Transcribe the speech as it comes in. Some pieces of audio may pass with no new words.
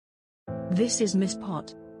This is Miss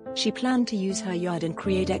Pot. She planned to use her yard and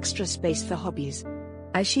create extra space for hobbies.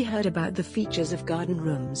 As she heard about the features of garden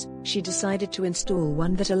rooms, she decided to install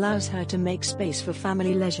one that allows her to make space for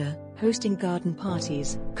family leisure, hosting garden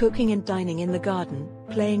parties, cooking and dining in the garden,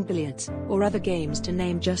 playing billiards, or other games, to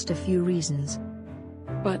name just a few reasons.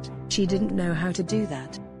 But she didn't know how to do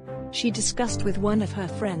that. She discussed with one of her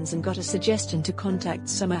friends and got a suggestion to contact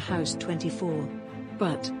Summer House 24.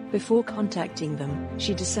 But before contacting them,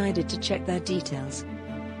 she decided to check their details.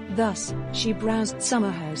 Thus, she browsed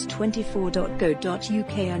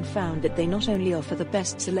summerhouse24.co.uk and found that they not only offer the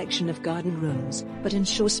best selection of garden rooms, but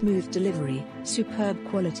ensure smooth delivery, superb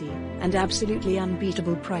quality, and absolutely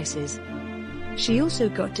unbeatable prices. She also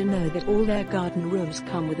got to know that all their garden rooms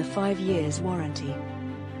come with a 5 years warranty.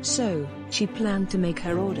 So, she planned to make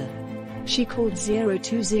her order. She called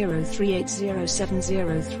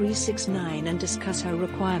 02038070369 and discussed her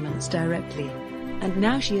requirements directly. And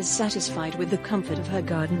now she is satisfied with the comfort of her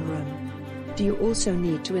garden room. Do you also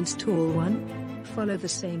need to install one? Follow the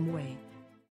same way.